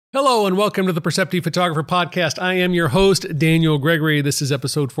Hello and welcome to the Perceptive Photographer Podcast. I am your host, Daniel Gregory. This is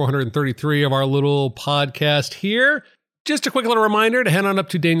episode 433 of our little podcast here. Just a quick little reminder to head on up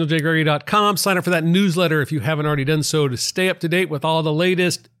to danieljgregory.com, sign up for that newsletter if you haven't already done so to stay up to date with all the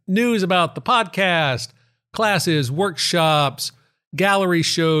latest news about the podcast, classes, workshops, gallery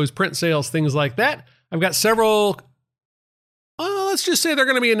shows, print sales, things like that. I've got several, let's just say they're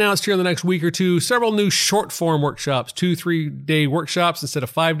going to be announced here in the next week or two, several new short form workshops, 2-3 day workshops instead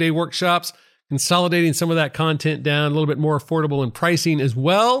of 5-day workshops, consolidating some of that content down, a little bit more affordable in pricing as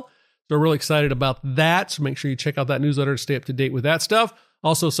well. So we're really excited about that. So make sure you check out that newsletter to stay up to date with that stuff.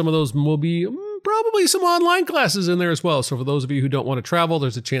 Also, some of those will be probably some online classes in there as well. So for those of you who don't want to travel,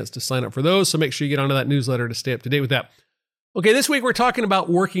 there's a chance to sign up for those. So make sure you get onto that newsletter to stay up to date with that. Okay, this week we're talking about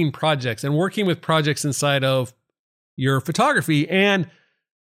working projects and working with projects inside of your photography. And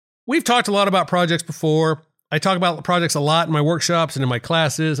we've talked a lot about projects before. I talk about projects a lot in my workshops and in my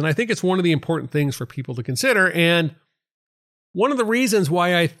classes. And I think it's one of the important things for people to consider. And one of the reasons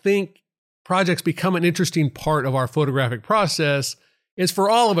why I think projects become an interesting part of our photographic process is for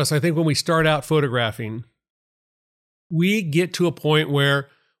all of us. I think when we start out photographing, we get to a point where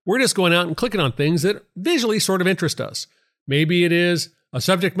we're just going out and clicking on things that visually sort of interest us. Maybe it is a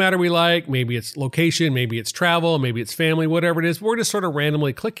subject matter we like, maybe it's location, maybe it's travel, maybe it's family, whatever it is. We're just sort of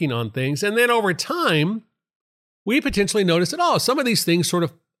randomly clicking on things. And then over time, we potentially notice that, some of these things sort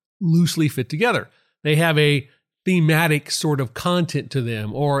of loosely fit together. They have a thematic sort of content to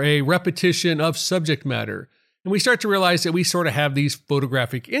them or a repetition of subject matter. And we start to realize that we sort of have these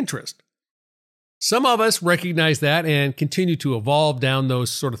photographic interests. Some of us recognize that and continue to evolve down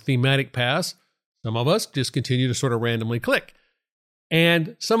those sort of thematic paths. Some of us just continue to sort of randomly click.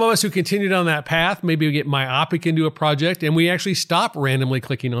 And some of us who continue down that path, maybe we get myopic into a project and we actually stop randomly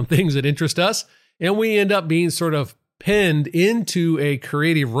clicking on things that interest us. And we end up being sort of pinned into a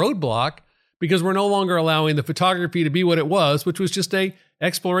creative roadblock because we're no longer allowing the photography to be what it was, which was just a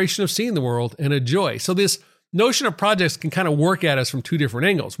exploration of seeing the world and a joy. So this notion of projects can kind of work at us from two different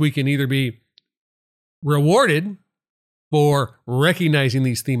angles. We can either be rewarded for recognizing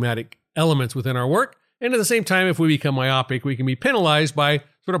these thematic elements within our work. And at the same time, if we become myopic, we can be penalized by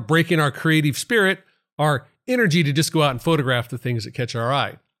sort of breaking our creative spirit, our energy to just go out and photograph the things that catch our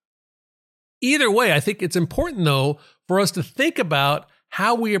eye. Either way, I think it's important, though, for us to think about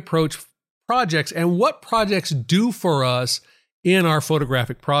how we approach projects and what projects do for us in our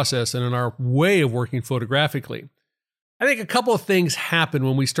photographic process and in our way of working photographically. I think a couple of things happen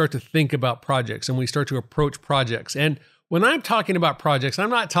when we start to think about projects and we start to approach projects. And when I'm talking about projects, I'm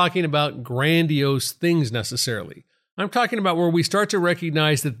not talking about grandiose things necessarily. I'm talking about where we start to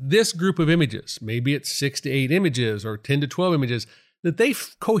recognize that this group of images, maybe it's 6 to 8 images or 10 to 12 images, that they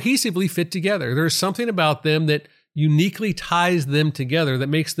cohesively fit together. There's something about them that uniquely ties them together that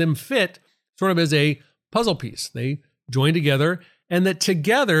makes them fit sort of as a puzzle piece. They join together, and that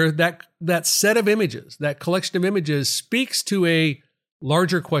together, that set of images, that collection of images speaks to a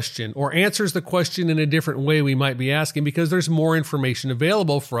larger question or answers the question in a different way we might be asking because there's more information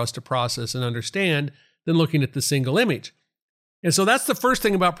available for us to process and understand than looking at the single image. And so that's the first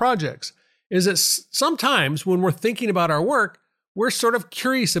thing about projects, is that sometimes when we're thinking about our work, we're sort of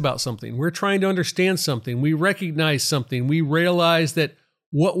curious about something. We're trying to understand something. We recognize something. We realize that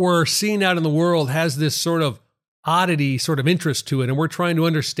what we're seeing out in the world has this sort of oddity, sort of interest to it. And we're trying to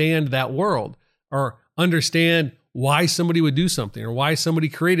understand that world or understand why somebody would do something or why somebody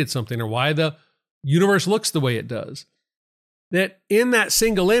created something or why the universe looks the way it does. That in that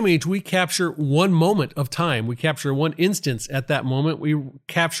single image, we capture one moment of time. We capture one instance at that moment. We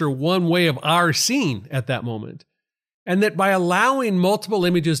capture one way of our seeing at that moment. And that by allowing multiple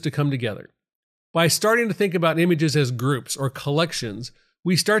images to come together, by starting to think about images as groups or collections,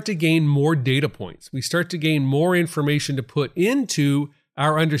 we start to gain more data points. We start to gain more information to put into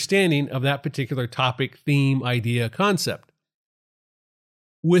our understanding of that particular topic, theme, idea, concept.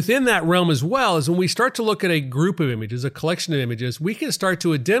 Within that realm as well is when we start to look at a group of images, a collection of images, we can start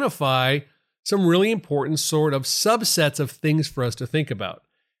to identify some really important sort of subsets of things for us to think about.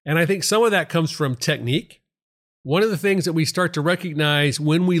 And I think some of that comes from technique. One of the things that we start to recognize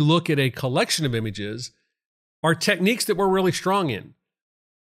when we look at a collection of images are techniques that we're really strong in.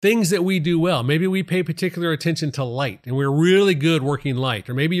 Things that we do well. Maybe we pay particular attention to light and we're really good working light.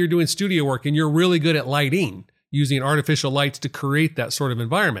 Or maybe you're doing studio work and you're really good at lighting, using artificial lights to create that sort of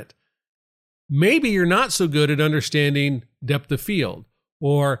environment. Maybe you're not so good at understanding depth of field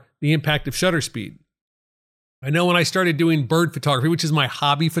or the impact of shutter speed. I know when I started doing bird photography, which is my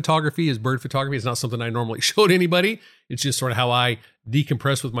hobby photography, is bird photography. It's not something I normally show to anybody. It's just sort of how I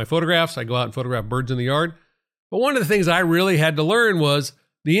decompress with my photographs. I go out and photograph birds in the yard. But one of the things I really had to learn was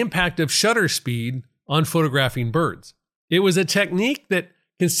the impact of shutter speed on photographing birds. It was a technique that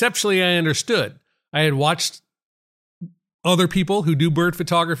conceptually I understood. I had watched other people who do bird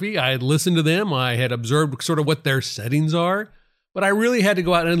photography. I had listened to them. I had observed sort of what their settings are. But I really had to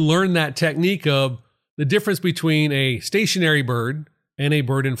go out and learn that technique of the difference between a stationary bird and a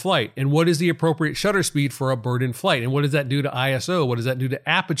bird in flight. And what is the appropriate shutter speed for a bird in flight? And what does that do to ISO? What does that do to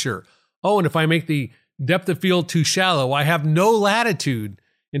aperture? Oh, and if I make the depth of field too shallow, I have no latitude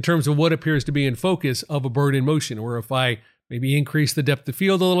in terms of what appears to be in focus of a bird in motion. Or if I maybe increase the depth of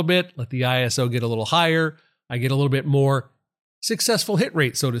field a little bit, let the ISO get a little higher, I get a little bit more successful hit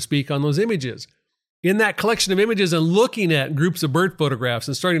rate, so to speak, on those images. In that collection of images and looking at groups of bird photographs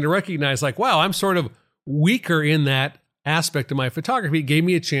and starting to recognize like, wow, I'm sort of weaker in that aspect of my photography, it gave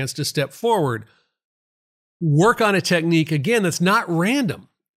me a chance to step forward, work on a technique, again, that's not random.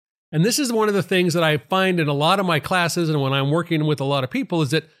 And this is one of the things that I find in a lot of my classes and when I'm working with a lot of people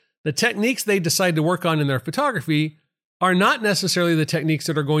is that the techniques they decide to work on in their photography are not necessarily the techniques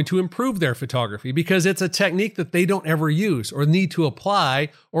that are going to improve their photography because it's a technique that they don't ever use or need to apply,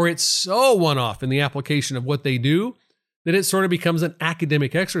 or it's so one-off in the application of what they do that it sort of becomes an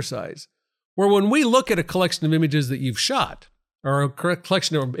academic exercise. Where when we look at a collection of images that you've shot or a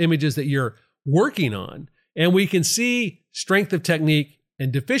collection of images that you're working on, and we can see strength of technique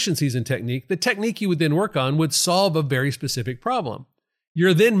and deficiencies in technique, the technique you would then work on would solve a very specific problem.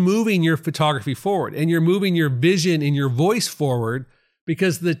 You're then moving your photography forward and you're moving your vision and your voice forward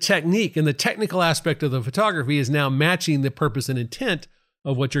because the technique and the technical aspect of the photography is now matching the purpose and intent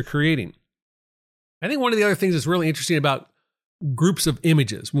of what you're creating. I think one of the other things that's really interesting about groups of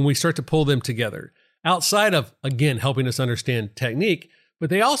images when we start to pull them together, outside of, again, helping us understand technique,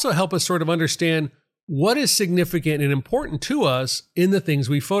 but they also help us sort of understand what is significant and important to us in the things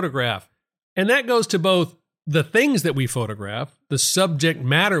we photograph. And that goes to both the things that we photograph, the subject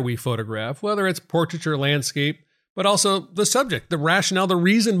matter we photograph, whether it's portraiture, landscape, but also the subject, the rationale, the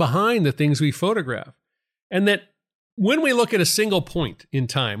reason behind the things we photograph. And that when we look at a single point in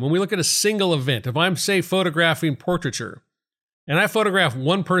time, when we look at a single event, if I'm, say, photographing portraiture, and I photograph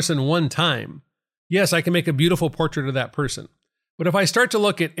one person one time, yes, I can make a beautiful portrait of that person. But if I start to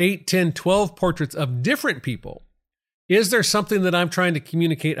look at 8, 10, 12 portraits of different people, is there something that I'm trying to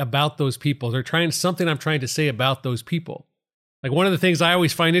communicate about those people? Is there something I'm trying to say about those people? Like one of the things I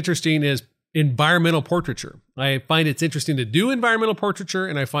always find interesting is environmental portraiture. I find it's interesting to do environmental portraiture,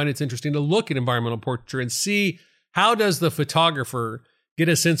 and I find it's interesting to look at environmental portraiture and see how does the photographer get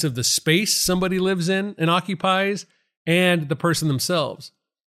a sense of the space somebody lives in and occupies and the person themselves.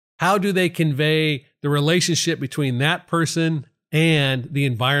 How do they convey the relationship between that person and the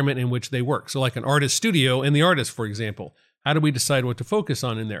environment in which they work? So like an artist studio and the artist, for example, how do we decide what to focus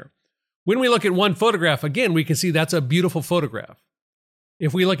on in there? When we look at one photograph, again, we can see that's a beautiful photograph.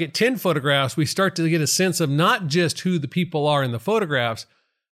 If we look at 10 photographs, we start to get a sense of not just who the people are in the photographs,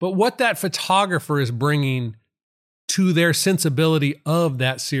 but what that photographer is bringing to their sensibility of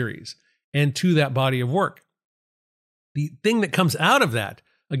that series and to that body of work. The thing that comes out of that,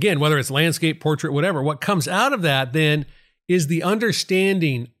 again, whether it's landscape, portrait, whatever, what comes out of that then is the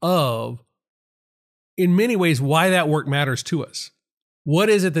understanding of, in many ways, why that work matters to us. What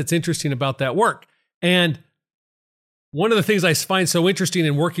is it that's interesting about that work? And one of the things I find so interesting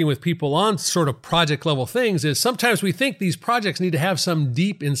in working with people on sort of project level things is sometimes we think these projects need to have some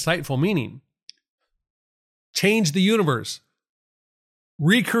deep, insightful meaning. Change the universe.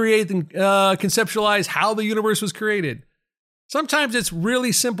 Recreate and conceptualize how the universe was created. Sometimes it's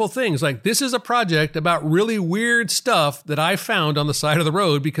really simple things like this is a project about really weird stuff that I found on the side of the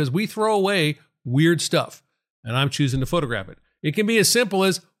road because we throw away weird stuff and I'm choosing to photograph it. It can be as simple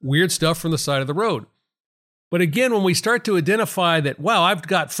as weird stuff from the side of the road. But again, when we start to identify that, wow, I've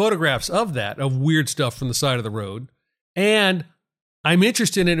got photographs of that, of weird stuff from the side of the road, and I'm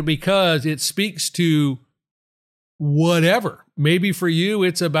interested in it because it speaks to whatever. Maybe for you,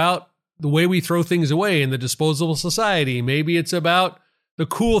 it's about the way we throw things away in the disposable society. Maybe it's about the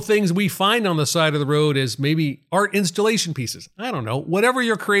cool things we find on the side of the road as maybe art installation pieces. I don't know. Whatever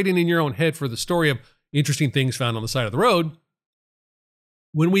you're creating in your own head for the story of interesting things found on the side of the road.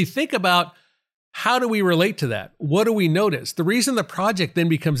 When we think about how do we relate to that? What do we notice? The reason the project then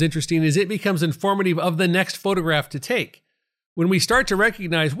becomes interesting is it becomes informative of the next photograph to take. When we start to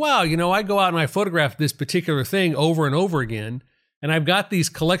recognize, wow, I go out and I photograph this particular thing over and over again, and I've got these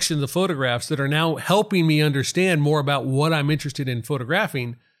collections of photographs that are now helping me understand more about what I'm interested in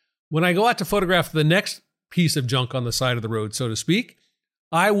photographing. When I go out to photograph the next piece of junk on the side of the road, so to speak,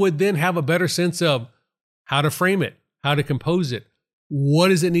 I would then have a better sense of how to frame it, how to compose it. What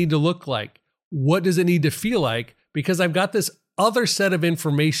does it need to look like? What does it need to feel like? Because I've got this other set of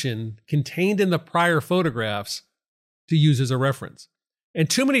information contained in the prior photographs to use as a reference. And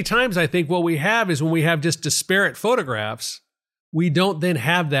too many times, I think what we have is when we have just disparate photographs, we don't then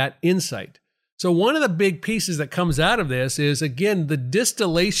have that insight. So one of the big pieces that comes out of this is, again, the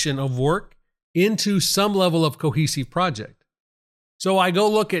distillation of work into some level of cohesive project. So I go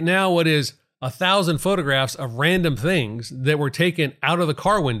look at now what is 1,000 photographs of random things that were taken out of the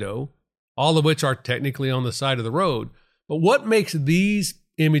car window, all of which are technically on the side of the road. But what makes these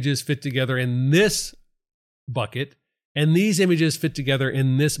images fit together in this bucket and these images fit together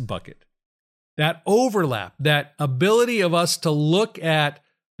in this bucket? That overlap, that ability of us to look at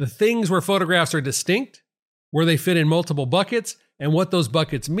the things where photographs are distinct, where they fit in multiple buckets, and what those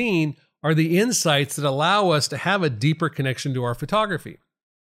buckets mean are the insights that allow us to have a deeper connection to our photography.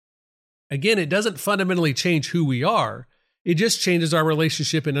 Again, it doesn't fundamentally change who we are. It just changes our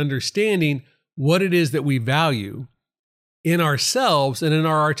relationship and understanding what it is that we value in ourselves and in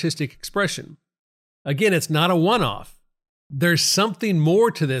our artistic expression. Again, it's not a one-off. There's something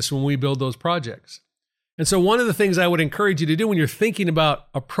more to this when we build those projects. And so one of the things I would encourage you to do when you're thinking about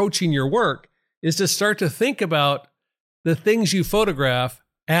approaching your work is to start to think about the things you photograph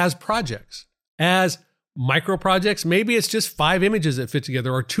as projects, as micro projects. Maybe it's just 5 images that fit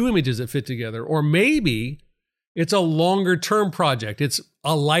together or 2 images that fit together, or maybe it's a longer term project. It's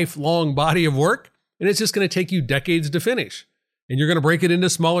a lifelong body of work, and it's just going to take you decades to finish. And you're going to break it into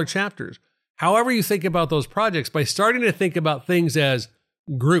smaller chapters. However you think about those projects, by starting to think about things as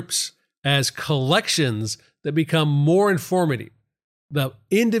groups, as collections that become more informative, the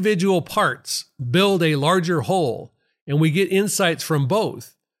individual parts build a larger whole, and we get insights from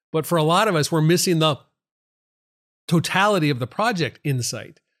both. But for a lot of us, we're missing the totality of the project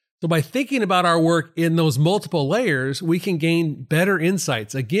insight. So by thinking about our work in those multiple layers, we can gain better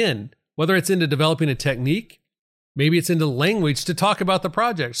insights. Again, whether it's into developing a technique, maybe it's into language to talk about the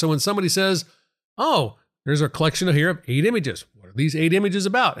project. So when somebody says, oh, there's a collection here of 8 images. What are these 8 images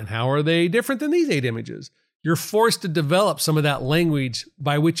about? And how are they different than these 8 images? You're forced to develop some of that language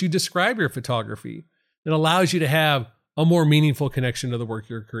by which you describe your photography that allows you to have a more meaningful connection to the work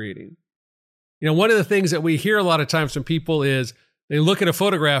you're creating. You know, one of the things that we hear a lot of times from people is they look at a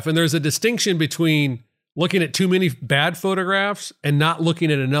photograph and there's a distinction between looking at too many bad photographs and not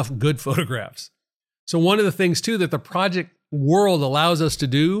looking at enough good photographs. So one of the things too that the project world allows us to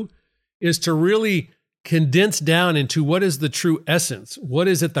do is to really condense down into what is the true essence. What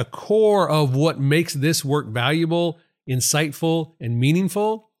is at the core of what makes this work valuable, insightful, and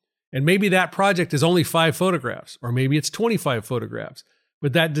meaningful? And maybe that project is only 5 photographs, or maybe it's 25 photographs.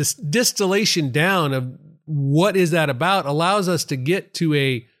 But that distillation down of what is that about allows us to get to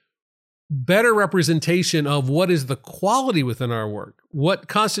a better representation of what is the quality within our work, what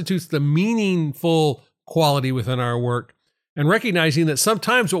constitutes the meaningful quality within our work, and recognizing that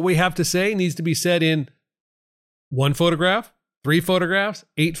sometimes what we have to say needs to be said in 1 photograph, 3 photographs,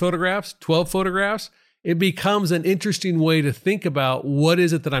 8 photographs, 12 photographs. It becomes an interesting way to think about what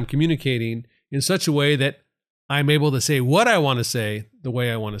is it that I'm communicating in such a way that I'm able to say what I want to say the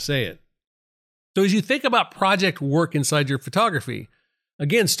way I want to say it. So as you think about project work inside your photography,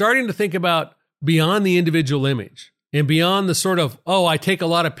 again, starting to think about beyond the individual image and beyond the sort of, oh, I take a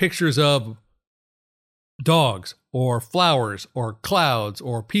lot of pictures of dogs or flowers or clouds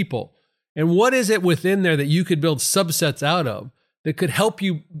or people. And what is it within there that you could build subsets out of that could help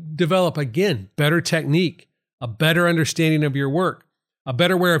you develop, again, better technique, a better understanding of your work, a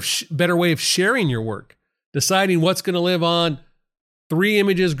better way of sharing your work, deciding what's going to live on 3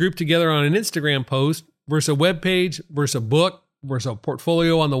 images grouped together on an Instagram post versus a web page versus a book versus a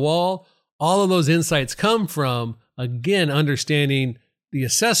portfolio on the wall. All of those insights come from, again, understanding the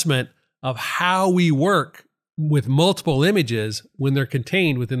assessment of how we work with multiple images when they're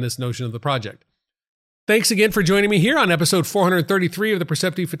contained within this notion of the project. Thanks again for joining me here on episode 433 of the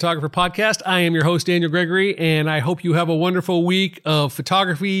Perceptive Photographer Podcast. I am your host, Daniel Gregory, and I hope you have a wonderful week of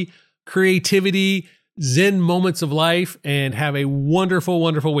photography, creativity, Zen moments of life, and have a wonderful,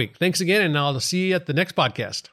 wonderful week. Thanks again, and I'll see you at the next podcast.